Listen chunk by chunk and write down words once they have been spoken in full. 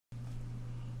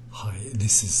Hi,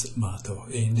 this is Mato.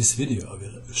 In this video I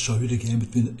will show you the game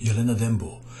between Yelena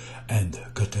Dembo and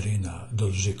Kateryna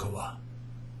Dolzhykova.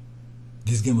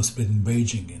 This game was played in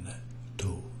Beijing in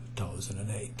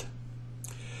 2008.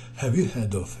 Have you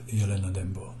heard of Yelena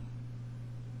Dembo?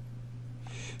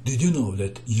 Did you know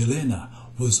that Yelena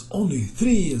was only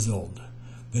 3 years old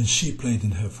when she played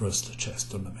in her first chess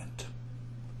tournament?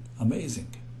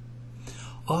 Amazing.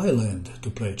 I learned to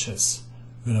play chess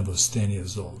when I was 10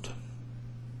 years old.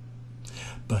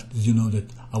 But did you know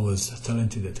that I was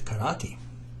talented at karate?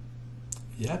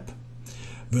 Yep.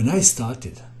 When I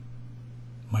started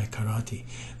my karate,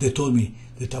 they told me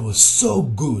that I was so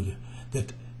good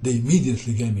that they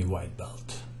immediately gave me white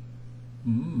belt.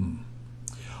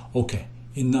 Okay,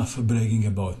 enough bragging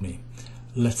about me.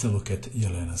 Let's have a look at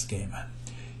Yelena's game.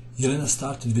 Yelena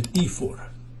started with e4,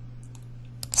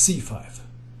 c5,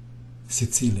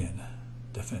 Sicilian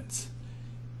defense.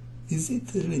 Is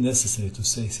it really necessary to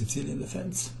say Sicilian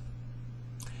defense?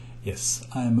 Yes,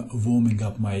 I am warming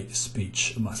up my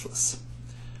speech muscles.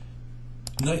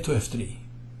 Knight to f3,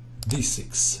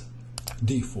 d6,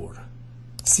 d4,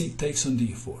 c takes on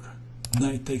d4,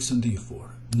 knight takes on d4,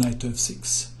 knight to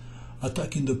f6,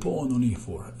 attacking the pawn on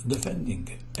e4, defending,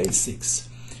 a6,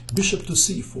 bishop to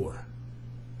c4,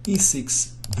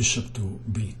 e6, bishop to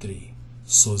b3,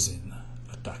 Sozin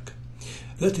attack.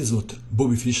 That is what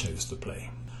Bobby Fischer used to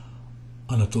play.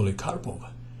 Anatoly Karpov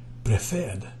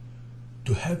preferred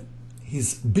to have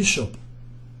his bishop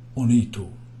on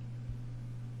e2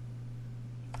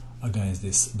 against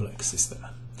this black system.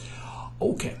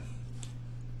 Okay,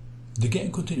 the game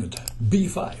continued.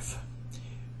 b5,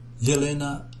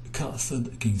 Yelena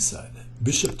castled kingside,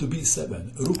 bishop to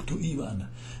b7, rook to e1,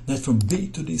 knight from b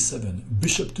to d7,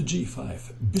 bishop to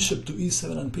g5, bishop to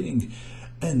e7 unpinning,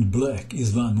 and black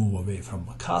is one move away from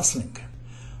castling.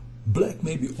 Black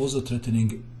may be also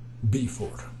threatening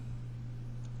b4.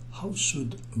 How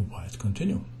should white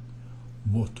continue?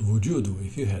 What would you do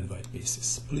if you had white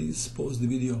pieces? Please pause the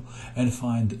video and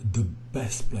find the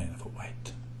best plan for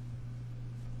white.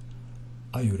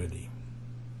 Are you ready?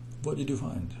 What did you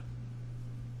find?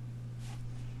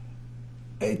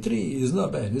 a3 is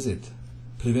not bad, is it?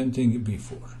 Preventing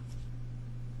b4.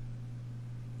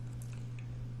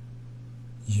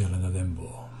 Yelena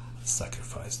Dembo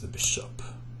sacrificed the bishop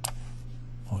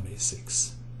on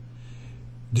e6.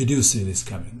 Did you see this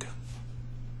coming?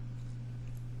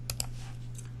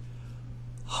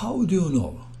 How do you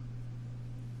know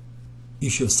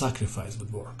if your sacrifice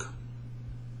would work?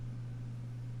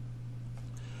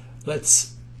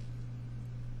 Let's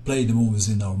play the moves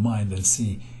in our mind and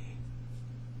see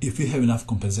if we have enough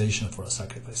compensation for a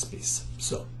sacrifice piece.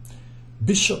 So,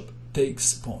 bishop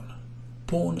takes pawn,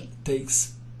 pawn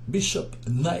takes bishop,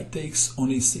 knight takes on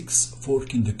e6,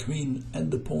 forking the queen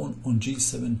and the pawn on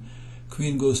g7,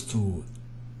 queen goes to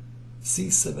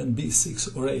c7,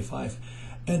 b6 or a5,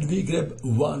 and we grab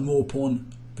one more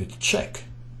pawn with check.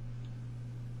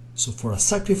 So for a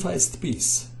sacrificed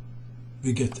piece,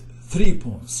 we get 3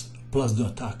 pawns plus the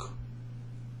attack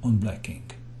on black king.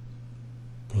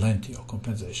 Plenty of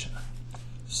compensation.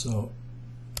 So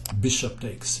bishop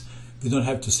takes. We don't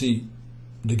have to see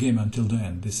the game until the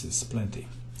end. This is plenty.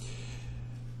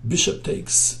 Bishop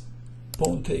takes,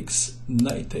 pawn takes,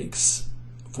 knight takes,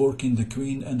 forking the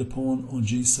queen and the pawn on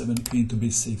g7, queen to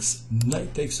b6,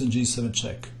 knight takes on g7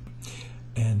 check.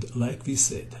 And like we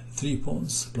said, 3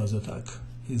 pawns plus attack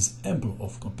is ample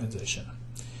of compensation.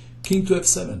 King to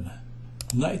f7,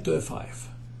 knight to f5,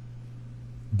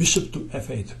 bishop to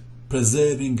f8,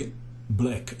 preserving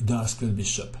black dark square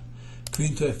bishop,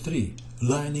 queen to f3,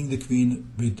 lining the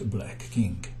queen with black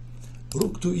king,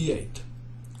 rook to e8,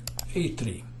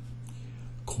 a3,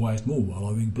 quiet move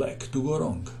allowing black to go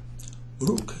wrong,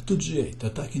 rook to g8,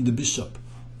 attacking the bishop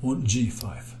on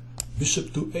g5,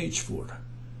 bishop to h4,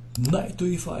 knight to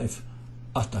e5,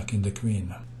 attacking the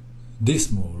queen.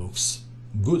 This move looks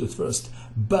good at first,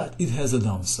 but it has a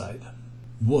downside.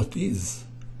 What is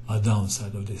a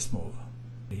downside of this move?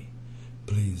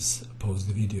 Please pause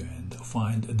the video and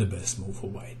find the best move for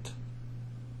white.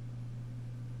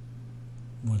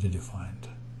 What did you find?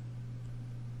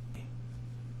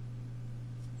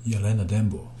 Yelena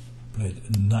Dembo played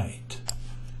knight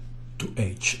to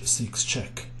h6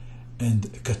 check, and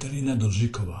Kateryna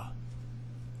Dolzhykova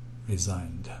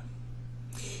resigned.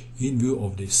 In view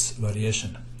of this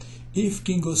variation, if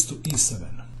king goes to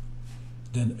e7,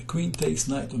 then queen takes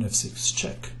knight on f6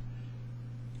 check,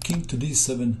 king to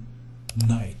d7,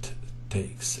 knight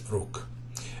takes rook.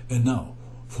 And now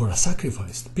for a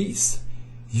sacrificed piece,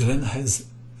 Yelena has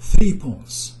 3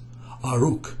 pawns, a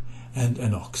rook and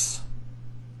an ox.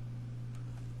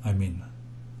 I mean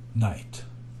knight.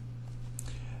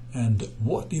 And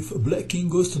what if black king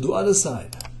goes to the other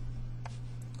side?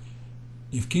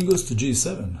 If king goes to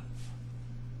g7,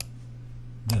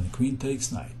 then queen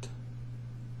takes knight.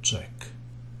 Check.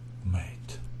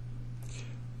 Mate.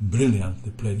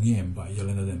 Brilliantly played game by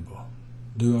Yelena Dembo.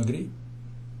 Do you agree?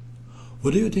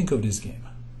 What do you think of this game?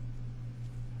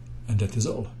 And that is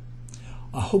all.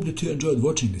 I hope that you enjoyed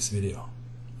watching this video.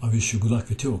 I wish you good luck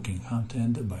with your king hunt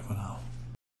and bye for now.